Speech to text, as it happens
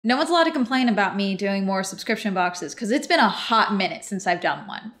No one's allowed to complain about me doing more subscription boxes because it's been a hot minute since I've done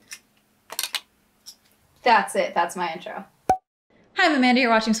one. That's it. That's my intro. Hi, I'm Amanda. You're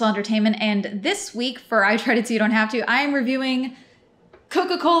watching Swell Entertainment, and this week for I Tried It So You Don't Have To, I am reviewing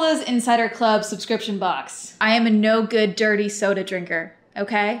Coca-Cola's Insider Club subscription box. I am a no good, dirty soda drinker,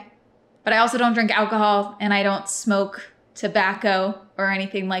 okay? But I also don't drink alcohol, and I don't smoke tobacco or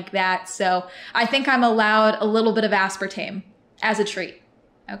anything like that, so I think I'm allowed a little bit of aspartame as a treat.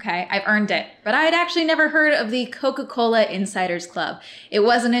 Okay, I've earned it. But I had actually never heard of the Coca-Cola Insiders Club. It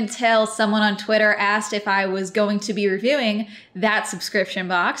wasn't until someone on Twitter asked if I was going to be reviewing that subscription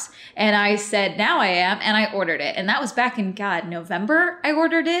box, and I said, now I am, and I ordered it. And that was back in, God, November I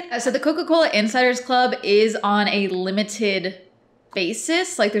ordered it. So the Coca-Cola Insiders Club is on a limited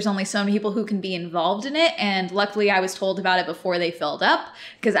basis. Like, there's only so many people who can be involved in it, and luckily I was told about it before they filled up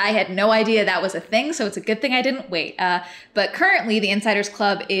because I had no idea that was a thing, so it's a good thing I didn't wait. But currently the Insiders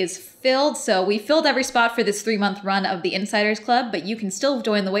Club is filled, so we filled every spot for this 3-month run of the Insiders Club, but you can still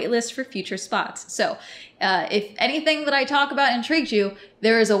join the wait list for future spots. So if anything that I talk about intrigued you,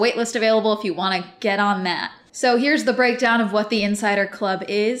 there is a wait list available if you want to get on that. So here's the breakdown of what the Insider Club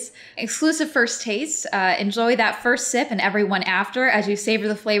is. Exclusive first tastes. Enjoy that first sip and every one after as you savor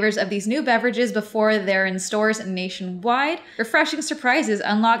the flavors of these new beverages before they're in stores nationwide. Refreshing surprises.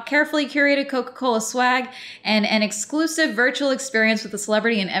 Unlock carefully curated Coca-Cola swag and an exclusive virtual experience with a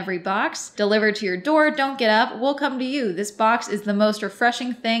celebrity in every box. Delivered to your door. Don't get up. We'll come to you. This box is the most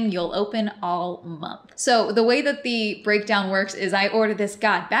refreshing thing you'll open all month. So the way that the breakdown works is I ordered this,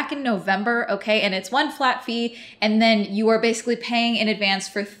 God, back in November, okay? And it's one flat fee, and then you are basically paying in advance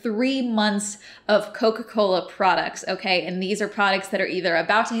for 3 months of Coca-Cola products, okay? And these are products that are either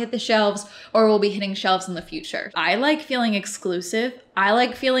about to hit the shelves or will be hitting shelves in the future. I like feeling exclusive. I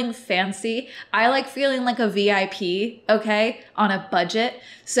like feeling fancy. I like feeling like a VIP, okay, on a budget.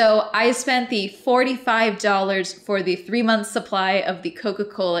 So I spent the $45 for the 3-month supply of the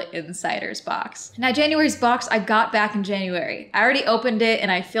Coca-Cola Insiders box. Now, January's box I got back in January. I already opened it and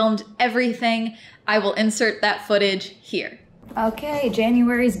I filmed everything. I will insert that footage here. Okay,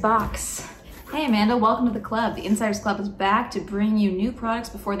 January's box. Hey Amanda, welcome to the club. The Insiders Club is back to bring you new products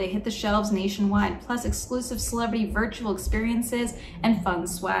before they hit the shelves nationwide, plus exclusive celebrity virtual experiences and fun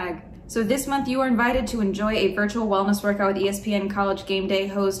swag. So this month you are invited to enjoy a virtual wellness workout with ESPN College Game Day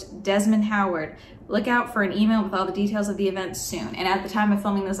host Desmond Howard. Look out for an email with all the details of the event soon. And at the time of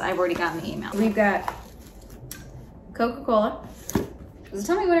filming this, I've already gotten the email. We've got Coca-Cola. Does it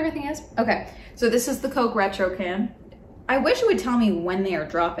tell me what everything is? Okay, so this is the Coke Retro can. I wish it would tell me when they are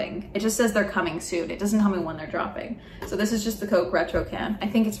dropping. It just says they're coming soon. It doesn't tell me when they're dropping. So this is just the Coke Retro can. I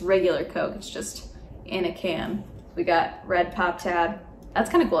think it's regular Coke. It's just in a can. We got red pop tab. That's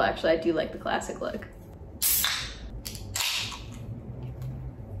kind of cool, actually. I do like the classic look.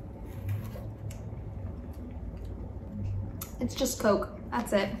 It's just Coke.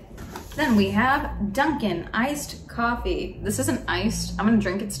 That's it. Then we have Dunkin' iced coffee. This isn't iced. I'm gonna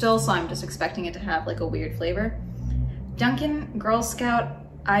drink it still, so I'm just expecting it to have like a weird flavor. Dunkin' Girl Scout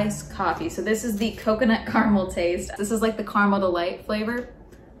iced coffee. So this is the coconut caramel taste. This is like the caramel delight flavor.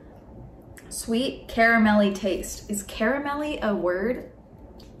 Sweet caramelly taste. Is caramelly a word?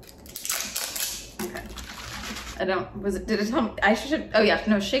 Okay. I don't, did it tell me? I should, oh yeah,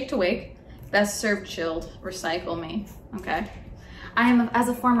 no, shake to wake. Best served chilled, recycle me. Okay. As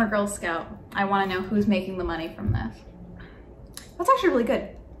a former Girl Scout, I want to know who's making the money from this. That's actually really good.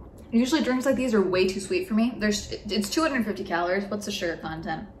 Usually drinks like these are way too sweet for me. It's 250 calories. What's the sugar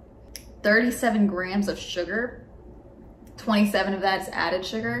content? 37 grams of sugar. 27 of that is added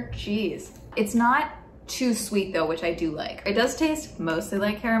sugar. Jeez. It's not too sweet though, which I do like. It does taste mostly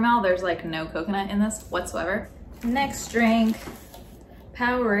like caramel. There's like no coconut in this whatsoever. Next drink.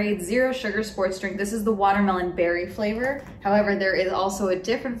 Powerade Zero Sugar Sports Drink. This is the watermelon berry flavor. However, there is also a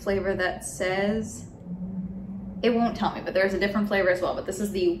different flavor that says, it won't tell me, but there's a different flavor as well, but this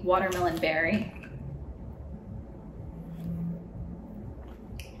is the watermelon berry.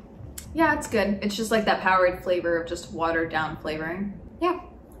 Yeah, it's good. It's just like that Powerade flavor of just watered down flavoring. Yeah,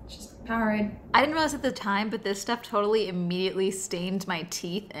 it's just Powerade. I didn't realize at the time, but this stuff totally immediately stained my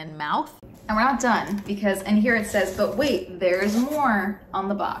teeth and mouth. And we're not done because, and here it says, but wait, there's more on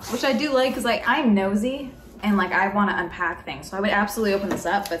the box, which I do like because like I'm nosy and like I want to unpack things. So I would absolutely open this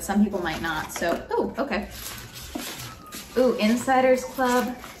up, but some people might not. So, oh, okay. Ooh, Insiders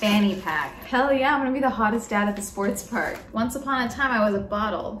Club fanny pack. Hell yeah, I'm gonna be the hottest dad at the sports park. Once upon a time I was a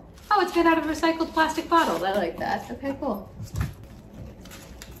bottle. Oh, it's made out of recycled plastic bottles. I like that. Okay, cool.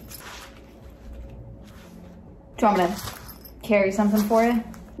 Do you want me to carry something for you?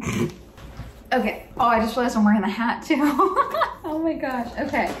 Okay. Oh, I just realized I'm wearing the hat too. Oh my gosh.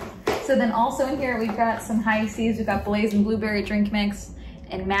 Okay. So then also in here, we've got some high seas. We've got blazing blueberry drink mix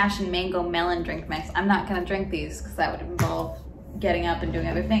and mash and mango melon drink mix. I'm not gonna drink these because that would involve getting up and doing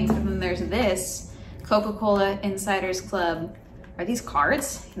other things. But then there's this Coca-Cola Insiders Club. Are these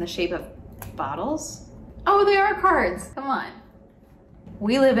cards in the shape of bottles? Oh, they are cards. Come on.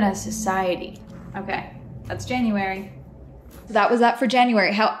 We live in a society. Okay, that's January. That was that for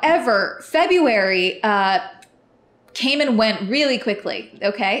January. However, February came and went really quickly,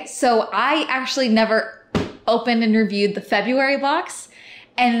 okay? So I actually never opened and reviewed the February box.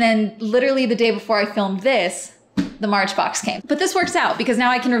 And then literally the day before I filmed this, the March box came. But this works out because now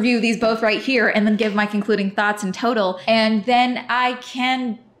I can review these both right here and then give my concluding thoughts in total. And then I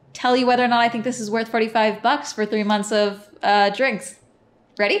can tell you whether or not I think this is worth 45 bucks for 3 months of drinks.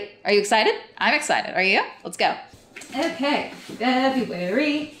 Ready? Are you excited? I'm excited. Are you? Let's go. Okay,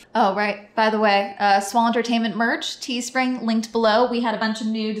 February. Oh, right. By the way, Swell Entertainment merch, Teespring, linked below. We had a bunch of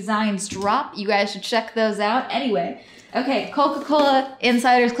new designs drop. You guys should check those out. Anyway, okay, Coca-Cola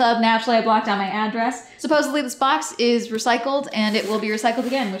Insiders Club. Naturally, I blocked out my address. Supposedly, this box is recycled, and it will be recycled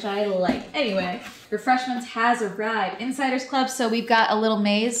again, which I like. Anyway, refreshments has arrived. Insiders Club, so we've got a little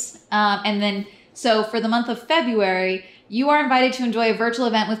maze. And then, so for the month of February, you are invited to enjoy a virtual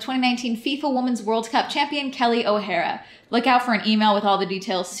event with 2019 FIFA Women's World Cup champion Kelly O'Hara. Look out for an email with all the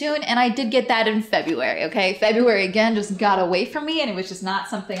details soon, and I did get that in February, okay? February, again, just got away from me, and it was just not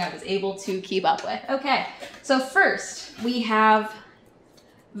something I was able to keep up with. Okay, so first, we have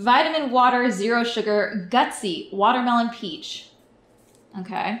Vitamin Water Zero Sugar Gutsy Watermelon Peach.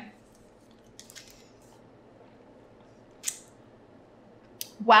 Okay.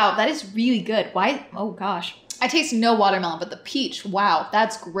 Wow, that is really good. Why? Oh, gosh. I taste no watermelon, but the peach, wow,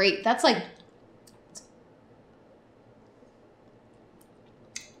 that's great. That's like,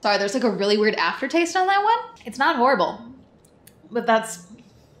 sorry, there's like a really weird aftertaste on that one. It's not horrible, but that's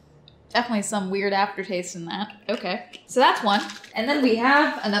definitely some weird aftertaste in that. Okay, so that's one. And then we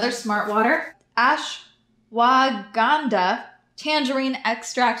have another Smart Water, Ashwagandha Tangerine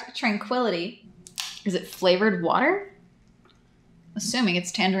Extract Tranquility. Is it flavored water? Assuming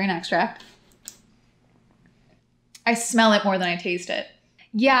it's tangerine extract. I smell it more than I taste it.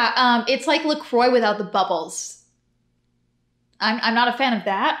 Yeah, it's like LaCroix without the bubbles. I'm not a fan of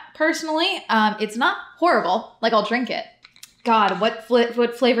that, personally. It's not horrible. Like, I'll drink it. God, what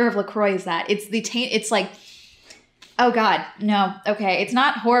flavor of LaCroix is that? It's the taint. It's like, oh God, no. Okay, it's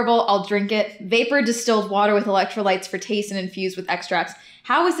not horrible. I'll drink it. Vapor distilled water with electrolytes for taste and infused with extracts.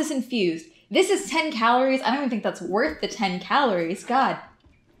 How is this infused? This is 10 calories. I don't even think that's worth the 10 calories. God.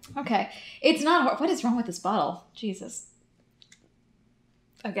 Okay, it's not, what is wrong with this bottle? Jesus.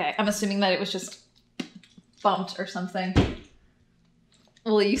 Okay, I'm assuming that it was just bumped or something.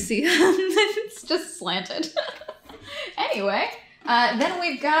 Well, you see, it's just slanted. Anyway, then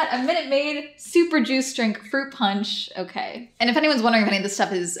we've got a Minute Maid Super Juice Drink Fruit Punch. Okay, and if anyone's wondering if any of this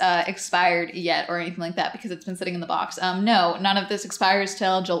stuff is expired yet or anything like that because it's been sitting in the box, no, none of this expires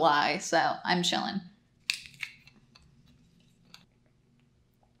till July, so I'm chilling.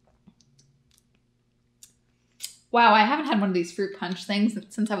 Wow, I haven't had one of these fruit punch things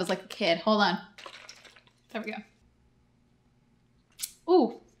since I was like a kid. Hold on. There we go.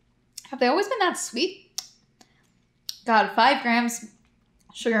 Ooh, have they always been that sweet? God, 5 grams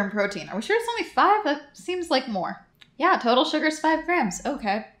sugar and protein. Are we sure it's only 5? That seems like more. Yeah, total sugar is 5 grams.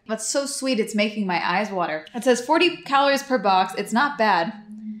 Okay. That's so sweet, it's making my eyes water. It says 40 calories per box. It's not bad.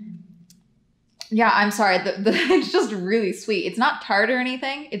 Yeah, I'm sorry. It's just really sweet. It's not tart or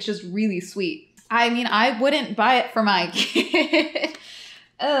anything. It's just really sweet. I mean, I wouldn't buy it for my kid.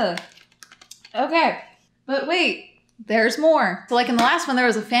 Ugh. Okay, but wait, there's more. So like in the last one, there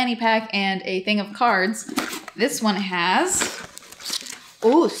was a fanny pack and a thing of cards. This one has,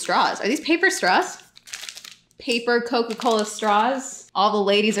 oh, straws. Are these paper straws? Paper Coca-Cola straws. All the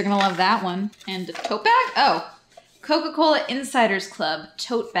ladies are gonna love that one. And a tote bag? Oh, Coca-Cola Insiders Club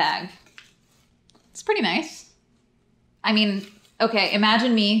tote bag. It's pretty nice. I mean, okay,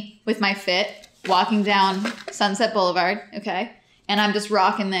 imagine me with my fit walking down Sunset Boulevard, okay? And I'm just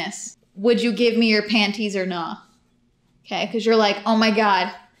rocking this. Would you give me your panties or not? Okay, because you're like, oh my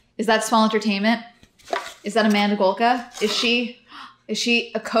God, is that Swell Entertainment? Is that Amanda-Golka? Is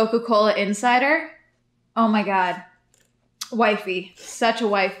she a Coca-Cola insider? Oh my God. Wifey, such a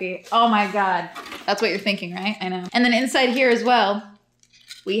wifey. Oh my God. That's what you're thinking, right? I know. And then inside here as well,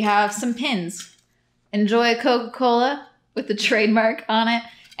 we have some pins. Enjoy Coca-Cola with the trademark on it.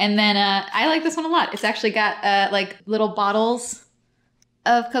 And then I like this one a lot. It's actually got like little bottles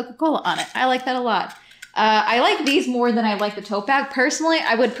of Coca-Cola on it. I like that a lot. I like these more than I like the tote bag. Personally,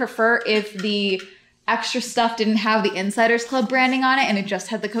 I would prefer if the extra stuff didn't have the Insiders Club branding on it and it just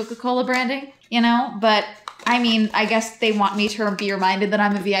had the Coca-Cola branding, you know? But I mean, I guess they want me to be reminded that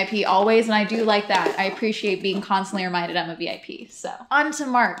I'm a VIP always, and I do like that. I appreciate being constantly reminded I'm a VIP. So on to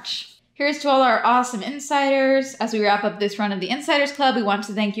March. Here's to all our awesome insiders. As we wrap up this run of the Insiders Club, we want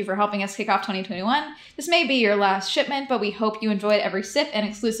to thank you for helping us kick off 2021. This may be your last shipment, but we hope you enjoyed every sip and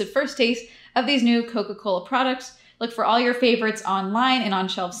exclusive first taste of these new Coca-Cola products. Look for all your favorites online and on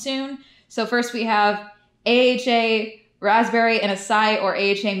shelves soon. So first we have AHA Raspberry and Acai, or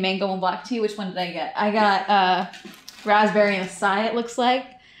AHA Mango and Black Tea. Which one did I get? I got Raspberry and Acai, it looks like.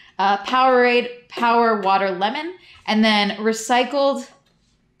 Powerade Power Water Lemon. And then recycled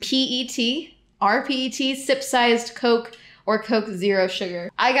PET, RPET, sip-sized Coke or Coke Zero Sugar.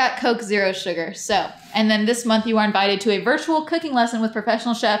 I got Coke Zero Sugar, so. And then this month you are invited to a virtual cooking lesson with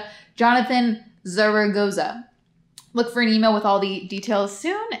professional chef Jonathan Zaragoza. Look for an email with all the details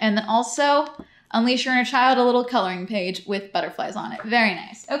soon. And then also, unleash your inner child, a little coloring page with butterflies on it. Very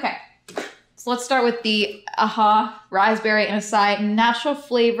nice. Okay, so let's start with the AHA Raspberry and Acai natural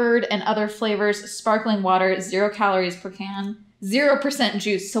flavored and other flavors sparkling water, 0 calories per can, 0%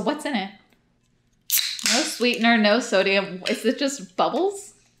 juice. So what's in it? No sweetener, no sodium. Is it just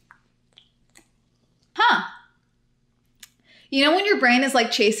bubbles? Huh. You know when your brain is like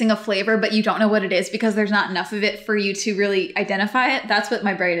chasing a flavor, but you don't know what it is because there's not enough of it for you to really identify it? That's what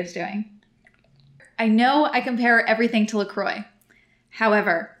my brain is doing. I know I compare everything to LaCroix.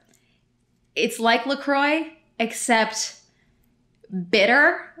 However, it's like LaCroix, except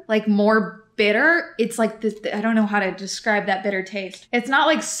bitter, like more bitter. It's like this, I don't know how to describe that bitter taste. It's not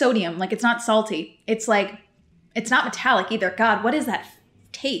like sodium, like it's not salty. It's like, it's not metallic either. God, what is that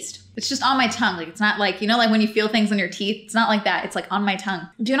taste? It's just on my tongue. Like, it's not like, you know, like when you feel things in your teeth, it's not like that. It's like on my tongue.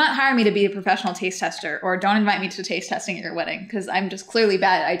 Do not hire me to be a professional taste tester, or don't invite me to taste testing at your wedding, because I'm just clearly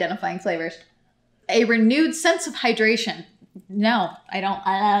bad at identifying flavors. A renewed sense of hydration. No, I don't know.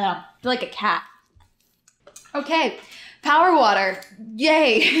 I feel like a cat. Okay, power water.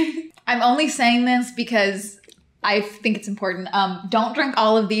 Yay. I'm only saying this because I think it's important. Don't drink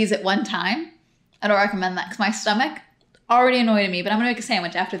all of these at one time. I don't recommend that because my stomach already annoyed me, but I'm gonna make a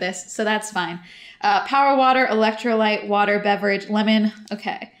sandwich after this, so that's fine. Power water, electrolyte, water, beverage, lemon.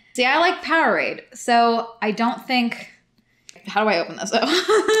 Okay. See, I like Powerade, so I don't think... How do I open this?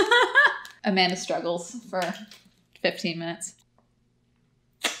 Oh. Amanda struggles for 15 minutes.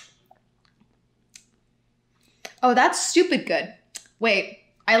 Oh, that's stupid good. Wait,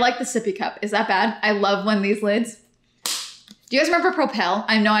 I like the sippy cup. Is that bad? I love one of these lids. Do you guys remember Propel?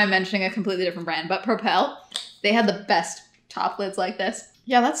 I know I'm mentioning a completely different brand, but Propel, they had the best top lids like this.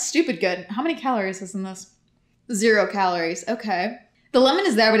 Yeah, that's stupid good. How many calories is in this? 0 calories, okay. The lemon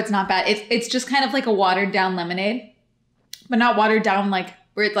is there, but it's not bad. It's just kind of like a watered down lemonade, but not watered down like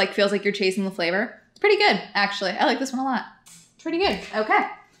where it like feels like you're chasing the flavor. It's pretty good, actually. I like this one a lot. It's pretty good, okay.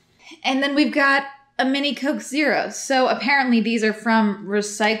 And then we've got a mini Coke Zero. So apparently these are from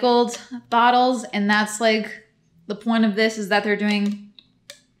recycled bottles, and that's like, the point of this is that they're doing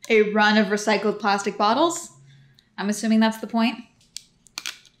a run of recycled plastic bottles. I'm assuming that's the point.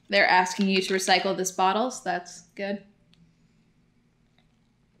 They're asking you to recycle this bottle, so that's good.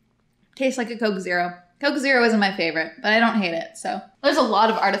 Tastes like a Coke Zero. Coke Zero isn't my favorite, but I don't hate it, so. There's a lot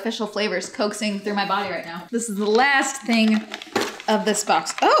of artificial flavors coaxing through my body right now. This is the last thing of this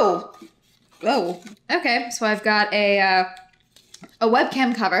box. Oh! Oh, okay. So I've got a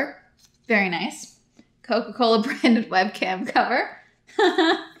webcam cover. Very nice. Coca-Cola branded webcam cover.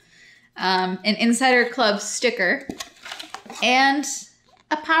 An Insider Club sticker. And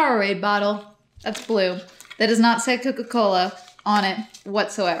a Powerade bottle. That's blue. That does not say Coca-Cola on it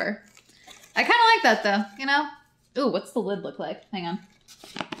whatsoever. I kind of like that though, you know? Ooh, what's the lid look like? Hang on.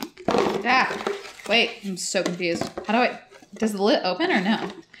 Ah, wait, I'm so confused. How do I, does the lid open or no?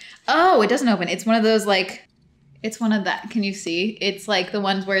 Oh, it doesn't open. It's one of those like, it's one of that, can you see? It's like the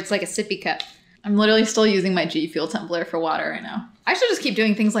ones where it's like a sippy cup. I'm literally still using my G Fuel tumbler for water right now. I should just keep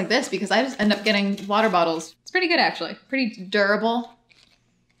doing things like this because I just end up getting water bottles. It's pretty good actually. Pretty durable.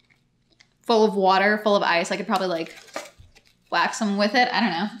 Full of water, full of ice. I could probably like whack some with it. I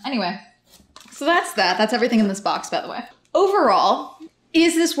don't know. Anyway. So that's that. That's everything in this box, by the way. Overall,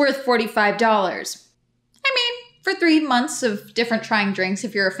 is this worth $45? I mean, for 3 months of different trying drinks,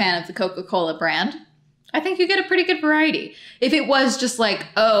 if you're a fan of the Coca-Cola brand, I think you get a pretty good variety. If it was just like,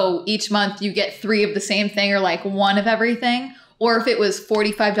 oh, each month you get 3 of the same thing or like 1 of everything, or if it was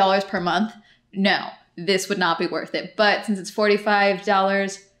 $45 per month, no, this would not be worth it. But since it's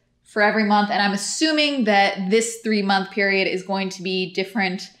 $45 for every month, and I'm assuming that this 3-month period is going to be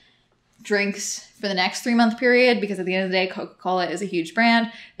different drinks for the next 3-month period, because at the end of the day, Coca-Cola is a huge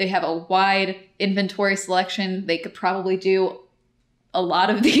brand. They have a wide inventory selection. They could probably do a lot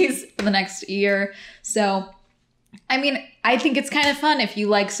of these for the next year. So, I mean, I think it's kind of fun if you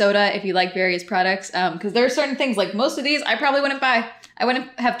like soda, if you like various products, because there are certain things, like most of these I probably wouldn't buy. I wouldn't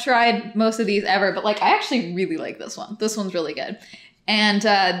have tried most of these ever, but like I actually really like this one. This one's really good. And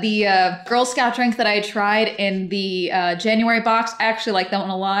the Girl Scout drink that I tried in the January box, I actually like that one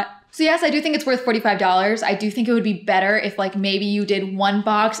a lot. So yes, I do think it's worth $45. I do think it would be better if like maybe you did one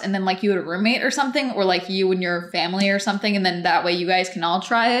box and then like you had a roommate or something, or like you and your family or something, and then that way you guys can all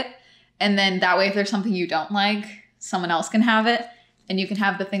try it. And then that way if there's something you don't like, someone else can have it and you can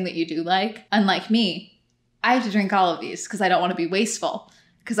have the thing that you do like. Unlike me, I have to drink all of these because I don't want to be wasteful,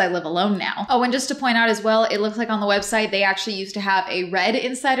 because I live alone now. Oh, and just to point out as well, it looks like on the website, they actually used to have a red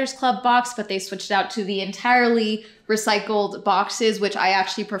Insiders Club box, but they switched out to the entirely recycled boxes, which I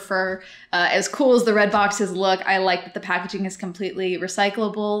actually prefer. As cool as the red boxes look, I like that the packaging is completely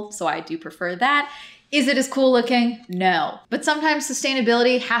recyclable, so I do prefer that. Is it as cool looking? No. But sometimes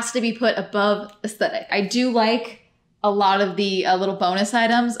sustainability has to be put above aesthetic. I do like a lot of the little bonus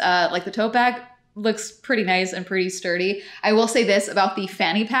items, like the tote bag. Looks pretty nice and pretty sturdy. I will say this about the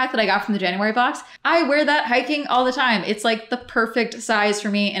fanny pack that I got from the January box. I wear that hiking all the time. It's like the perfect size for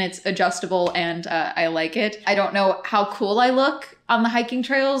me, and it's adjustable, and I like it. I don't know how cool I look on the hiking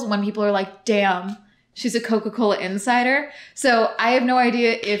trails when people are like, damn, she's a Coca-Cola insider. So I have no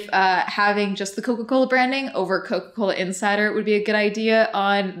idea if having just the Coca-Cola branding over Coca-Cola Insider would be a good idea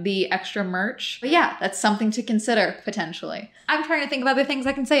on the extra merch. But yeah, that's something to consider potentially. I'm trying to think of other things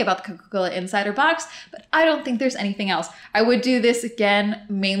I can say about the Coca-Cola Insider box, but I don't think there's anything else. I would do this again,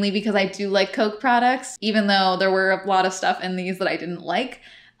 mainly because I do like Coke products, even though there were a lot of stuff in these that I didn't like.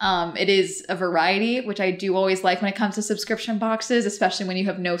 It is a variety, which I do always like when it comes to subscription boxes, especially when you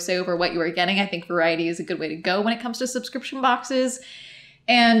have no say over what you are getting. I think variety is a good way to go when it comes to subscription boxes.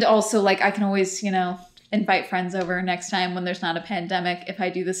 And also, like, I can always, you know, invite friends over next time when there's not a pandemic if I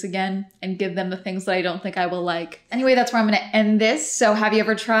do this again, and give them the things that I don't think I will like. Anyway, that's where I'm gonna end this. So have you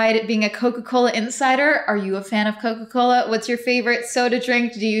ever tried being a Coca-Cola insider? Are you a fan of Coca-Cola? What's your favorite soda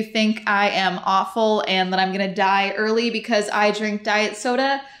drink? Do you think I am awful and that I'm gonna die early because I drink diet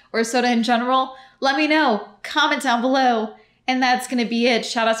soda or soda in general? Let me know. Comment down below. And that's going to be it.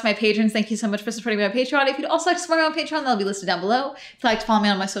 Shout out to my patrons. Thank you so much for supporting me on Patreon. If you'd also like to support me on Patreon, that'll be listed down below. If you'd like to follow me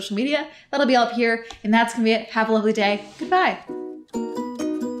on my social media, that'll be up here. And that's going to be it. Have a lovely day. Goodbye.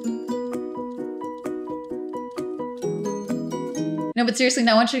 No, but seriously,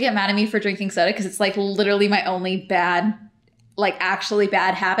 no one should get mad at me for drinking soda, because it's like literally my only bad, like actually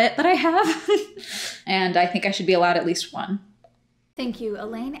bad habit that I have. And I think I should be allowed at least one. Thank you,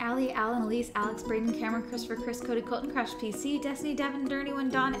 Elaine, Allie, Alan, Elise, Alex, Braden, Cameron, Christopher, Chris, Cody, Colton, Crash, PC, Destiny, Devin,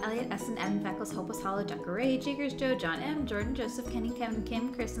 Derny, Don, Elliot, S&M, Feckles, Hopeless, Hollow, Dunker, Ray, Jiggers, Joe, John M, Jordan, Joseph, Kenny, Kevin,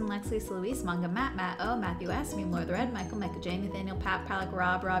 Kim, Kristen, Lex, Lisa, Louise, Manga, Matt O, Matthew S, Meme Lord the Red, Michael, Mecca, J, Nathaniel, Pat, Palak,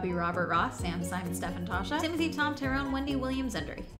 Rob, Robbie, Robert, Ross, Sam, Simon, Stephen, Tasha, Timothy, Tom, Tyrone, Wendy, William, Zendry.